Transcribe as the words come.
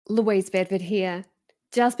Louise Bedford here.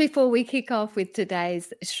 Just before we kick off with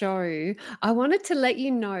today's show, I wanted to let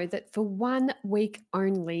you know that for 1 week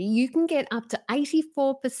only, you can get up to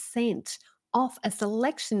 84% off a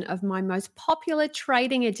selection of my most popular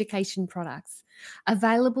trading education products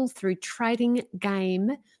available through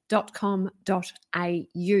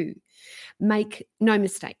tradinggame.com.au. Make no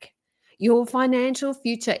mistake, your financial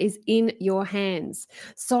future is in your hands.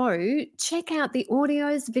 So check out the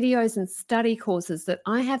audios, videos, and study courses that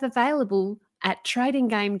I have available at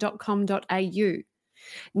tradinggame.com.au.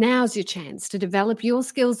 Now's your chance to develop your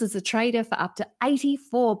skills as a trader for up to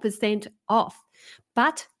 84% off,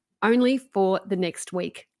 but only for the next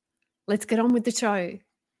week. Let's get on with the show.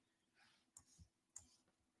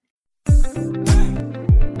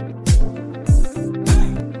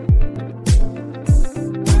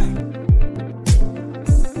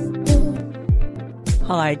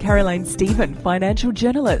 Hi, Caroline Stephen, financial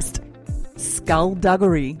journalist.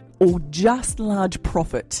 Skullduggery or just large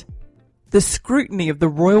profit? The scrutiny of the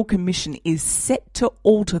Royal Commission is set to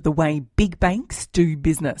alter the way big banks do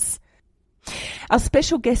business. Our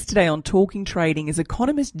special guest today on Talking Trading is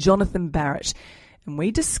economist Jonathan Barrett, and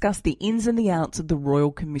we discuss the ins and the outs of the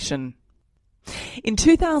Royal Commission. In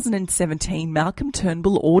 2017, Malcolm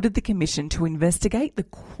Turnbull ordered the Commission to investigate the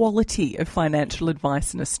quality of financial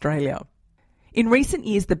advice in Australia. In recent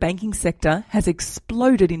years, the banking sector has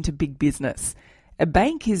exploded into big business. A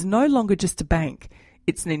bank is no longer just a bank.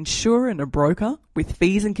 It's an insurer and a broker with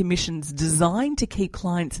fees and commissions designed to keep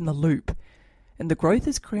clients in the loop. And the growth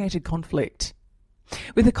has created conflict.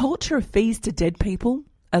 With a culture of fees to dead people,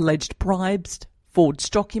 alleged bribes,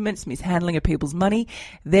 forged documents, mishandling of people's money,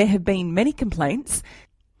 there have been many complaints.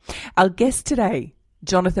 Our guest today,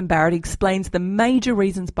 Jonathan Barrett, explains the major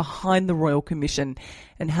reasons behind the Royal Commission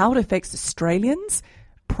and how it affects Australians,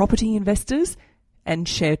 property investors and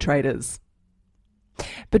share traders.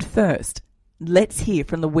 But first, let's hear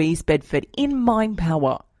from Louise Bedford in Mind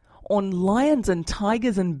Power on lions and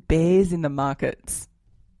tigers and bears in the markets.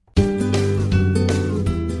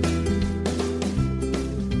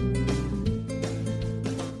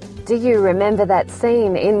 Do you remember that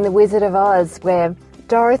scene in The Wizard of Oz where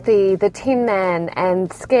Dorothy, the Tin Man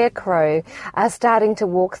and Scarecrow are starting to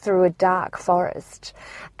walk through a dark forest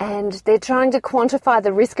and they're trying to quantify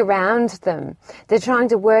the risk around them. They're trying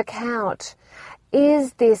to work out,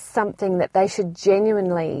 is this something that they should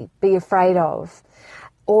genuinely be afraid of?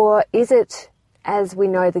 Or is it, as we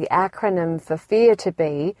know the acronym for fear to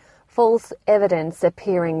be, false evidence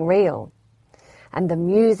appearing real? And the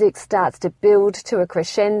music starts to build to a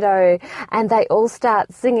crescendo and they all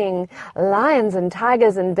start singing, lions and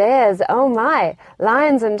tigers and bears, oh my,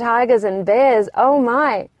 lions and tigers and bears, oh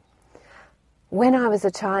my. When I was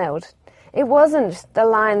a child, it wasn't the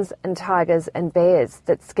lions and tigers and bears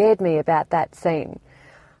that scared me about that scene.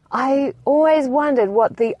 I always wondered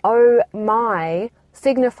what the oh my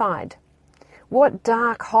signified. What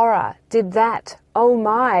dark horror did that oh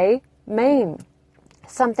my mean?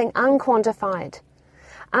 Something unquantified,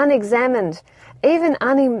 unexamined, even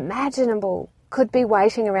unimaginable could be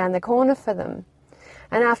waiting around the corner for them.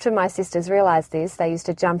 And after my sisters realised this, they used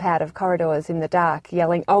to jump out of corridors in the dark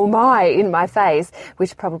yelling, oh my, in my face,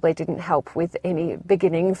 which probably didn't help with any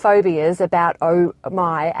beginning phobias about oh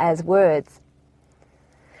my as words.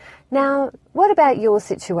 Now, what about your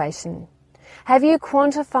situation? Have you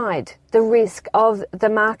quantified the risk of the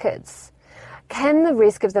markets? Can the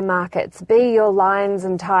risk of the markets be your lions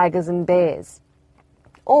and tigers and bears?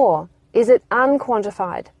 Or is it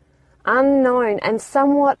unquantified, unknown and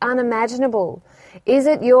somewhat unimaginable? Is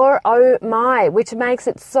it your oh my, which makes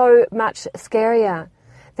it so much scarier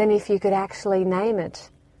than if you could actually name it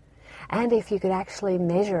and if you could actually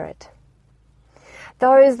measure it?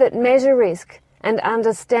 Those that measure risk and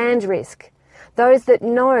understand risk, those that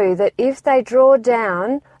know that if they draw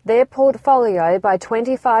down their portfolio by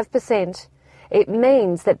 25%, it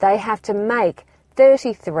means that they have to make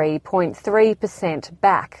 33.3%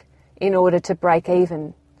 back in order to break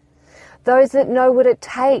even. Those that know what it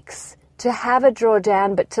takes to have a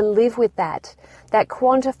drawdown but to live with that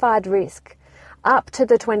quantified risk up to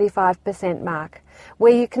the 25% mark,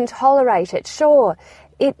 where you can tolerate it. Sure,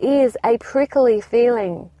 it is a prickly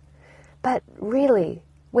feeling, but really,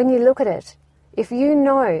 when you look at it, if you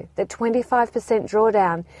know that 25%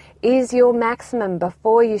 drawdown is your maximum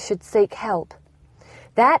before you should seek help,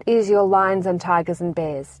 that is your lions and tigers and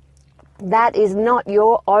bears. That is not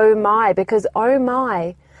your oh my, because oh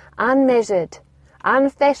my, unmeasured,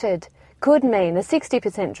 unfettered, could mean a 60%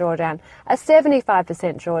 drawdown, a 75%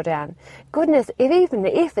 drawdown. Goodness, even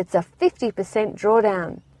if it's a 50%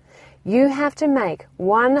 drawdown, you have to make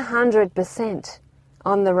 100%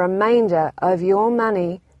 on the remainder of your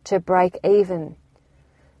money to break even.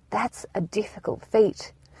 That's a difficult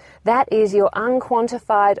feat. That is your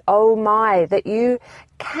unquantified oh my that you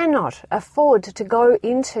cannot afford to go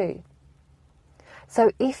into.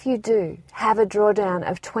 So if you do have a drawdown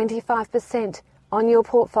of 25% on your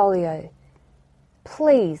portfolio,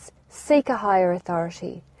 please seek a higher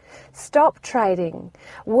authority. Stop trading.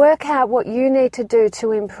 Work out what you need to do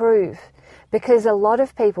to improve, because a lot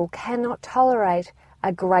of people cannot tolerate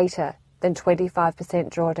a greater than 25%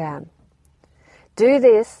 drawdown. Do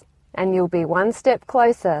this and you'll be one step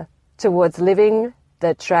closer towards living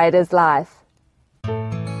the trader's life.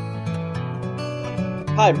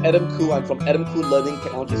 Hi, I'm Adam Khoo. I'm from Adam Khoo Learning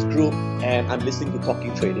Technologies Group, and I'm listening to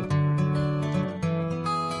Talking Trading.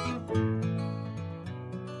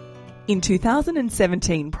 In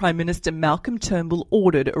 2017, Prime Minister Malcolm Turnbull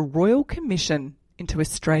ordered a royal commission into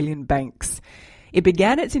Australian banks. It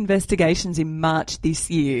began its investigations in March this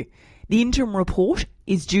year. The interim report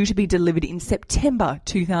is due to be delivered in September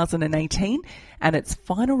 2018, and its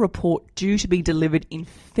final report due to be delivered in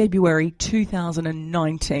February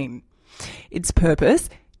 2019. Its purpose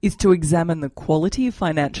is to examine the quality of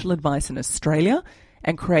financial advice in Australia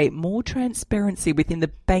and create more transparency within the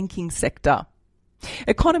banking sector.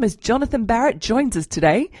 Economist Jonathan Barrett joins us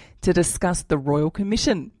today to discuss the Royal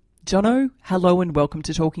Commission. Jono, hello and welcome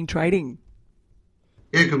to Talking Trading.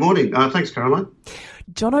 Yeah, good morning. Thanks, Caroline.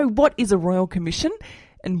 Jono, what is a Royal Commission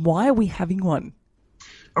and why are we having one?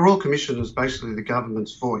 A Royal Commission is basically the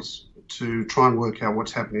government's voice to try and work out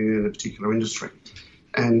what's happening in a particular industry.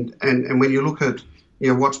 And when you look at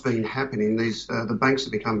what's been happening, the banks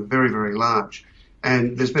have become very, very large.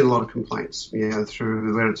 And there's been a lot of complaints,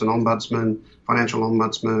 through whether it's an ombudsman, financial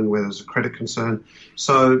ombudsman, whether there's a credit concern.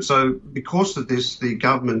 So because of this, the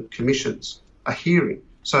government commissions a hearing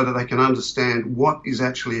so that they can understand what is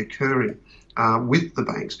actually occurring with the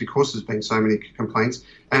banks, because there's been so many complaints,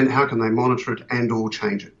 and how can they monitor it and or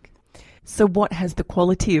change it. So what has the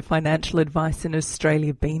quality of financial advice in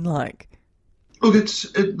Australia been like? Look,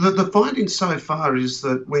 the finding so far is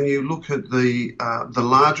that when you look at the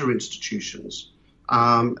larger institutions,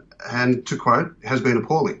 and to quote, has been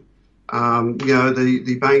appalling.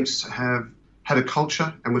 The banks have had a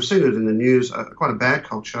culture, and we've seen it in the news, quite a bad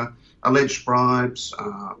culture, alleged bribes,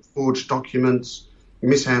 forged documents,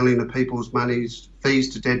 mishandling of people's monies, fees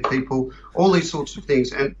to dead people, all these sorts of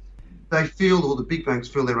things. And they feel, or the big banks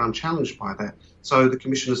feel, they're unchallenged by that. So the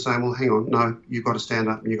Commission is saying, well, hang on, no, you've got to stand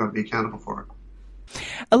up and you've got to be accountable for it.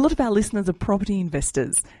 A lot of our listeners are property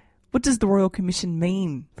investors. What does the Royal Commission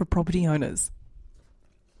mean for property owners?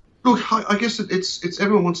 Look, I guess it's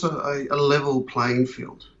everyone wants a level playing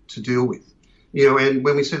field to deal with. And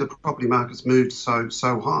when we see the property markets moved so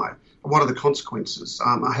high, what are the consequences?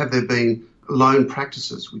 Have there been loan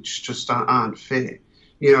practices which just aren't fair?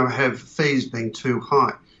 Have fees been too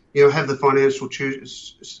high? Have the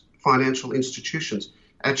financial institutions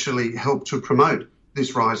actually helped to promote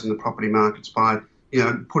this rise in the property markets by,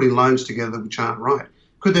 putting loans together which aren't right?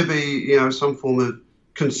 Could there be, some form of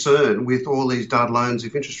concern with all these dud loans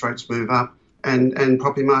if interest rates move up and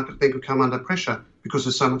property market then could come under pressure because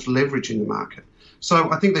there's so much leverage in the market?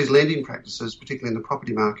 So I think these lending practices, particularly in the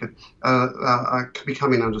property market, are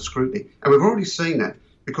becoming under scrutiny. And we've already seen that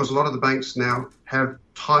because a lot of the banks now have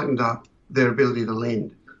tightened up their ability to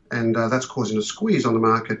lend. And that's causing a squeeze on the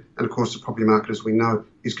market. And of course, the property market, as we know,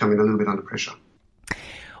 is coming a little bit under pressure.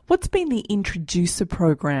 What's been the Introducer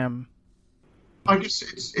program? I guess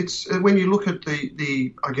it's when you look at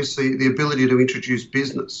the ability to introduce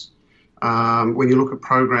business. When you look at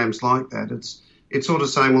programs like that, it's sort of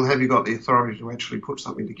saying, well, have you got the authority to actually put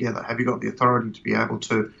something together? Have you got the authority to be able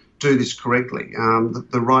to do this correctly?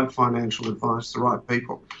 The right financial advice, the right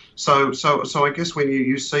people. So I guess when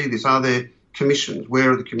you see this, are there commissions?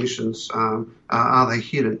 Where are the commissions? Are they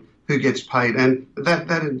hidden? Who gets paid? And that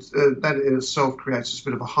in itself creates a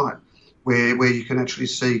bit of a hype where you can actually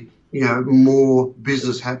see more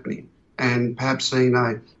business happening and perhaps seeing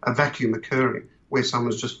a vacuum occurring where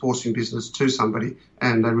someone's just forcing business to somebody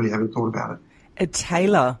and they really haven't thought about it. A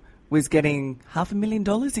tailor was getting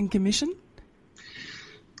 $500,000 in commission?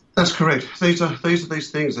 That's correct. These are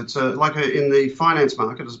these things. It's like in the finance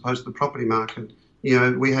market as opposed to the property market.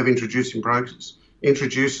 We have introducing brokers,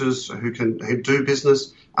 introducers who do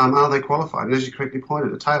business. Are they qualified? And as you correctly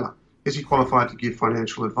pointed, a tailor, is he qualified to give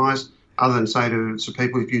financial advice? Other than say to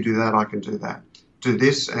people, if you do that, I can do that. Do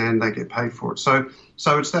this, and they get paid for it. So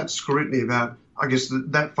it's that scrutiny about, I guess,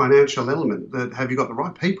 that financial element, that have you got the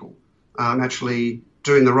right people actually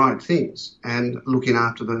doing the right things and looking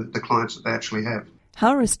after the clients that they actually have. How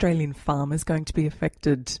are Australian farmers going to be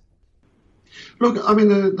affected? Look, I mean,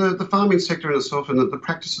 the farming sector in itself and the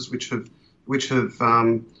practices which which have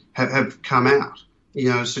come out,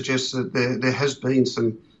 suggests that there has been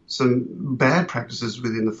some bad practices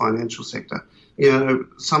within the financial sector.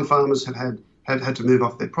 Some farmers have had to move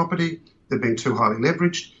off their property. They've been too highly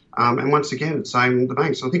leveraged. And once again, it's saying the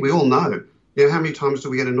banks. I think we all know, how many times do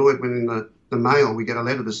we get annoyed when in the mail we get a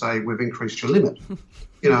letter to say we've increased your limit?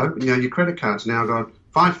 Your credit card's now got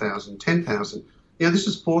 5,000, 10,000. This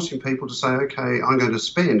is forcing people to say, okay, I'm going to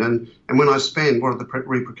spend. And when I spend, what are the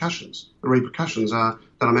repercussions? The repercussions are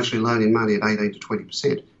that I'm actually loaning money at 18 to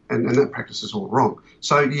 20%. And that practice is all wrong.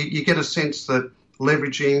 So you get a sense that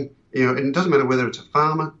leveraging, and it doesn't matter whether it's a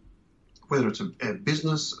farmer, whether it's a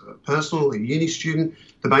business, a personal, a uni student,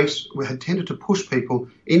 the banks had tended to push people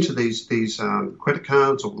into these credit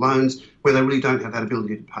cards or loans where they really don't have that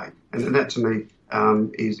ability to pay. And that to me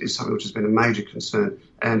is something which has been a major concern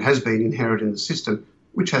and has been inherent in the system,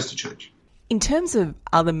 which has to change. In terms of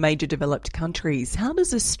other major developed countries, how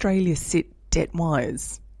does Australia sit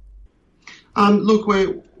debt-wise? Look,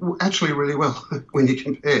 we're actually really well when you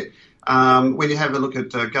compare. When you have a look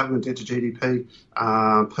at government debt to GDP,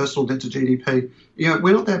 personal debt to GDP,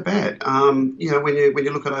 we're not that bad. When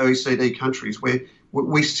you look at OECD countries, where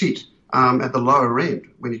we sit at the lower end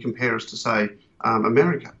when you compare us to, say,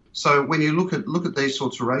 America. So when you look at these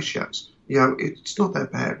sorts of ratios, it's not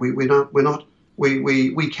that bad.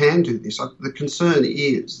 We can do this. The concern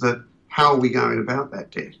is that how are we going about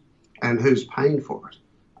that debt, and who's paying for it,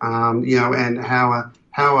 and how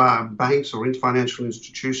are banks or financial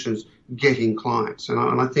institutions getting clients?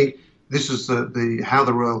 And I think this is how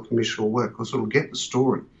the Royal Commission will work. We'll sort of get the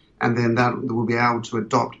story, and then that we'll be able to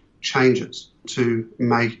adopt changes to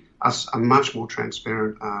make us a much more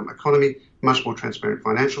transparent economy, much more transparent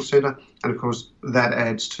financial centre, and of course that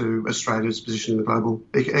adds to Australia's position in the global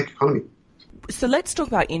economy. So let's talk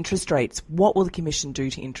about interest rates. What will the Commission do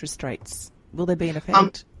to interest rates? Will there be an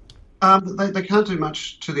effect? They can't do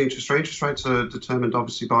much to the interest rate. Interest rates are determined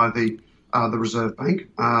obviously by the Reserve Bank.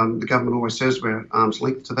 The government always says we're at arm's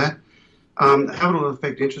length to that. How it'll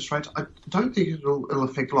affect interest rates, I don't think it'll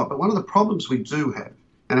affect a lot. But one of the problems we do have,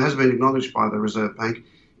 and it has been acknowledged by the Reserve Bank,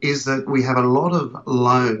 is that we have a lot of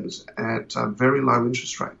loans at very low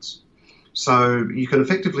interest rates. So you can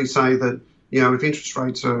effectively say that, if interest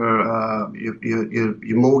rates are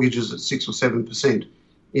your mortgages at 6 or 7%,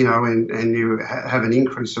 and you have an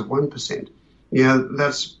increase of 1%,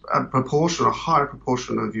 that's a higher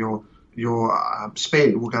proportion of your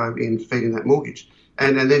spend will go in feeding that mortgage.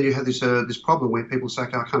 And then you have this problem where people say,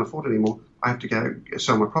 okay, I can't afford it anymore. I have to go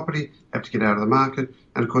sell my property, have to get out of the market.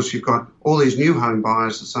 And of course, you've got all these new home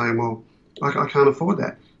buyers that are saying, well, I can't afford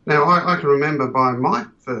that. Now, I can remember buying my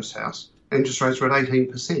first house, interest rates were at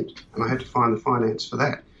 18%, and I had to find the finance for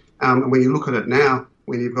that. And when you look at it now,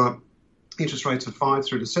 when you've got interest rates of 5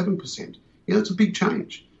 through to 7%, it's a big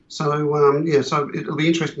change. So, so it'll be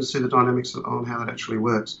interesting to see the dynamics on how that actually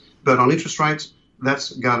works. But on interest rates,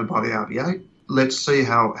 that's guarded by the RBA. Let's see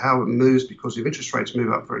how it moves, because if interest rates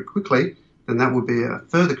move up very quickly, then that would be a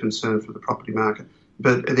further concern for the property market.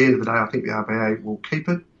 But at the end of the day, I think the RBA will keep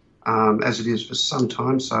it as it is for some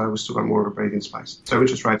time, so we've still got more of a breathing space. So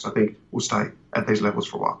interest rates, I think, will stay at these levels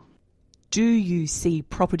for a while. Do you see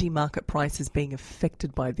property market prices being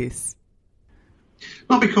affected by this?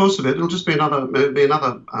 Not because of it. It'll just be another point.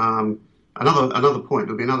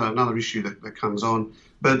 It'll be another issue that comes on.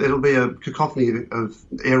 But it'll be a cacophony of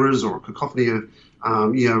errors or a cacophony of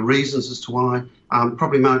reasons as to why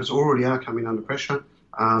property markets already are coming under pressure.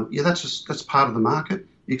 That's part of the market.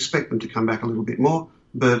 You expect them to come back a little bit more,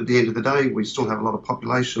 but at the end of the day, we still have a lot of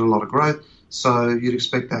population, a lot of growth. So you'd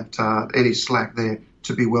expect that any slack there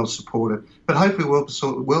to be well supported, but hopefully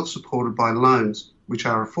well supported by loans which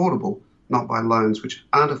are affordable, not by loans which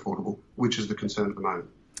aren't affordable, which is the concern at the moment.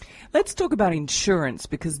 Let's talk about insurance,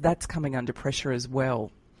 because that's coming under pressure as well.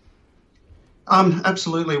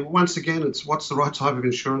 Absolutely. Once again, it's what's the right type of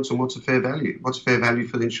insurance and what's a fair value? What's fair value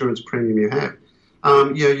for the insurance premium you have?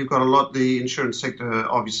 You've got a lot. The insurance sector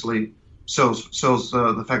obviously sells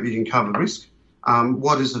the fact that you can cover risk.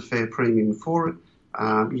 What is a fair premium for it?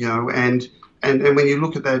 And when you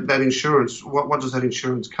look at that insurance, what does that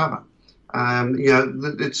insurance cover?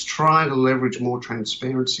 It's trying to leverage more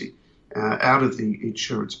transparency out of the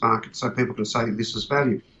insurance market so people can say this is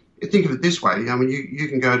value. Think of it this way. I mean, you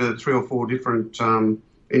can go to 3 or 4 different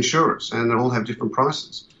insurers and they all have different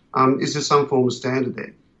prices. Is there some form of standard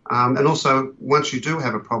there? And also, once you do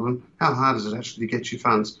have a problem, how hard is it actually to get your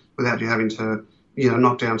funds without you having to,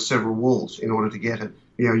 knock down several walls in order to get it?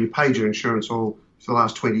 You paid your insurance all for the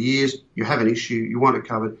last 20 years, you have an issue, you want it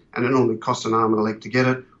covered, and it normally costs an arm and a leg to get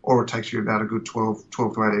it, or it takes you about a good 12 to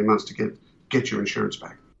 18 months to get your insurance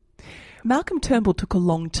back. Malcolm Turnbull took a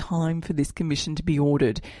long time for this commission to be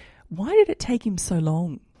ordered. Why did it take him so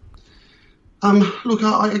long? Look,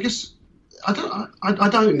 I guess I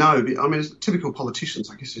don't know. I mean, as typical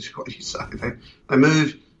politicians, I guess is what you say. They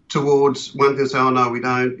move towards one thing and say, "Oh no, we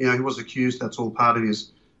don't." You know, he was accused. That's all part of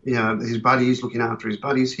his, you know, his buddies, looking after his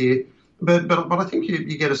buddies here. But I think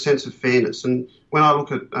you get a sense of fairness. And when I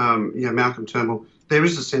look at Malcolm Turnbull, there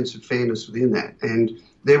is a sense of fairness within that. And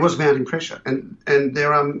there was mounting pressure, and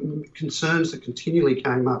there are concerns that continually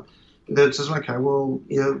came up that says, okay, well,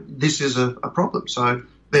 you know, this is a problem. So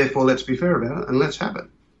therefore, let's be fair about it and let's have it.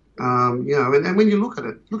 And when you look at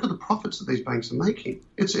it, look at the profits that these banks are making.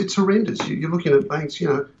 It's horrendous. You're looking at banks, you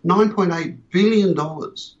know, $9.8 billion,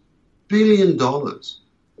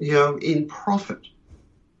 in profit.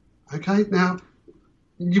 Okay, now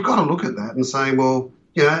you've got to look at that and say, well,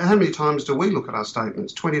 you know, how many times do we look at our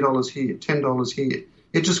statements? $20 here, $10 here.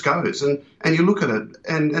 It just goes, and you look at it,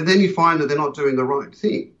 and then you find that they're not doing the right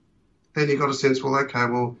thing. Then you've got a sense, well, okay,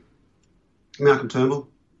 well, Malcolm Turnbull,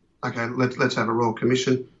 okay, let's have a Royal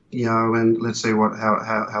Commission, you know, and let's see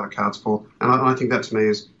how the cards fall. And I think that to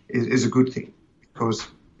me is a good thing, because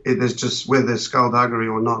there's just, whether there's skullduggery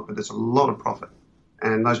or not, but there's a lot of profit,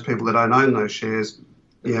 and those people that don't own those shares,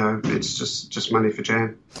 you know, it's just money for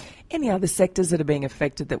jam. Any other sectors that are being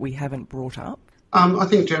affected that we haven't brought up? I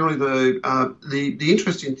think generally the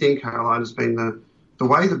interesting thing, Caroline, has been the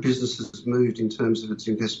way the business has moved in terms of its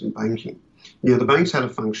investment banking. You know, the banks had a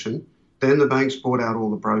function, then the banks bought out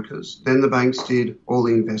all the brokers, then the banks did all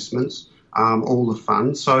the investments, all the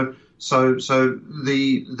funds. So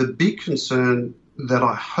the big concern that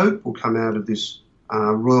I hope will come out of this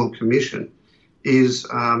Royal Commission is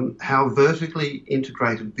how vertically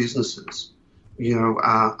integrated businesses, you know,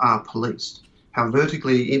 are policed. How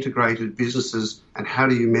vertically integrated businesses, and how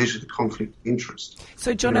do you measure the conflict of interest?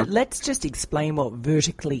 So, John, let's just explain what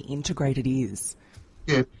vertically integrated is.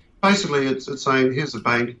 Yeah, basically it's saying, here's a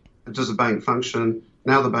bank, does a bank function?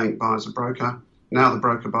 Now the bank buys a broker. Now the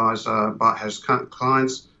broker has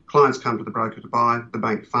clients. Clients come to the broker to buy. The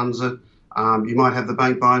bank funds it. You might have the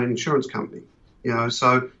bank buying an insurance company. You know,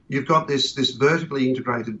 so you've got this vertically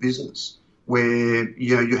integrated business where,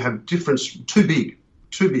 you know, you have difference too big.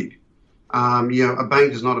 You know, a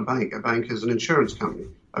bank is not a bank. A bank is an insurance company.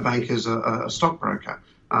 A bank is a stockbroker.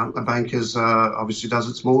 A bank is obviously does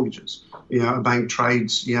its mortgages. You know, a bank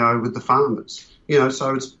trades, you know, with the farmers. You know,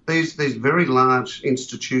 so it's these very large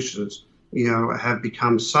institutions, you know, have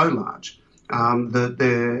become so large that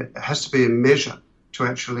there has to be a measure to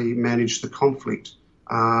actually manage the conflict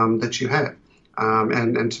that you have.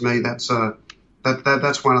 And to me, that's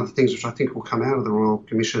one of the things which I think will come out of the Royal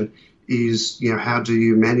Commission is, you know, how do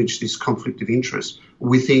you manage this conflict of interest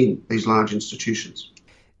within these large institutions?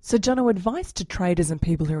 So, Jono, advice to traders and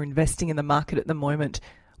people who are investing in the market at the moment,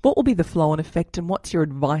 what will be the flow-on effect and what's your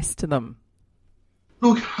advice to them?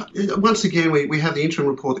 Look, once again, we have the interim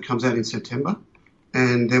report that comes out in September,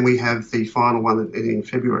 and then we have the final one in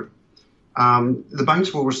February. The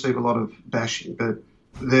banks will receive a lot of bashing, but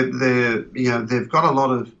they've got a lot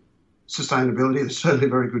of sustainability. They're certainly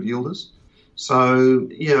very good yielders. So,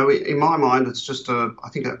 you know, in my mind, it's just I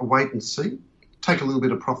think a wait and see. Take a little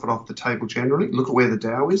bit of profit off the table generally. Look at where the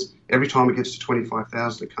Dow is. Every time it gets to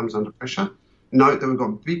 25,000, it comes under pressure. Note that we've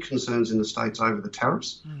got big concerns in the States over the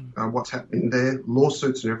tariffs, what's happening there,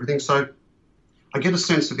 lawsuits and everything. So I get a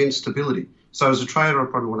sense of instability. So as a trader,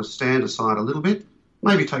 I probably want to stand aside a little bit,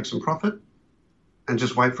 maybe take some profit and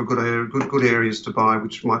just wait for good areas to buy,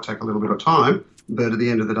 which might take a little bit of time. But at the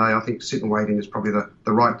end of the day, I think sitting and waiting is probably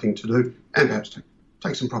the right thing to do, and perhaps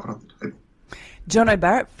take some profit off the table. Jono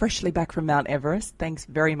Barrett, freshly back from Mount Everest, thanks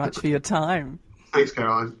very much for your time. Thanks,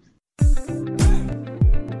 Caroline.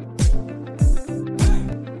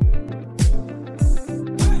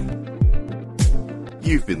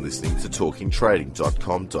 You've been listening to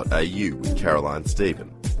TalkingTrading.com.au with Caroline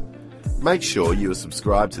Stephen. Make sure you are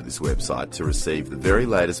subscribed to this website to receive the very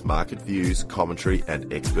latest market views, commentary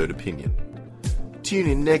and expert opinion. Tune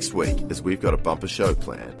in next week as we've got a bumper show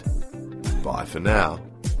planned. Bye for now.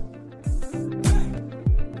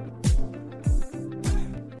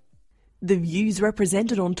 The views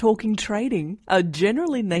represented on Talking Trading are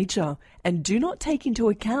general in nature and do not take into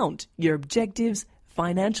account your objectives,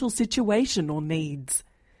 financial situation or needs.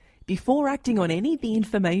 Before acting on any of the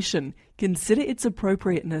information, consider its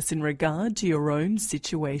appropriateness in regard to your own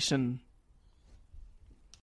situation.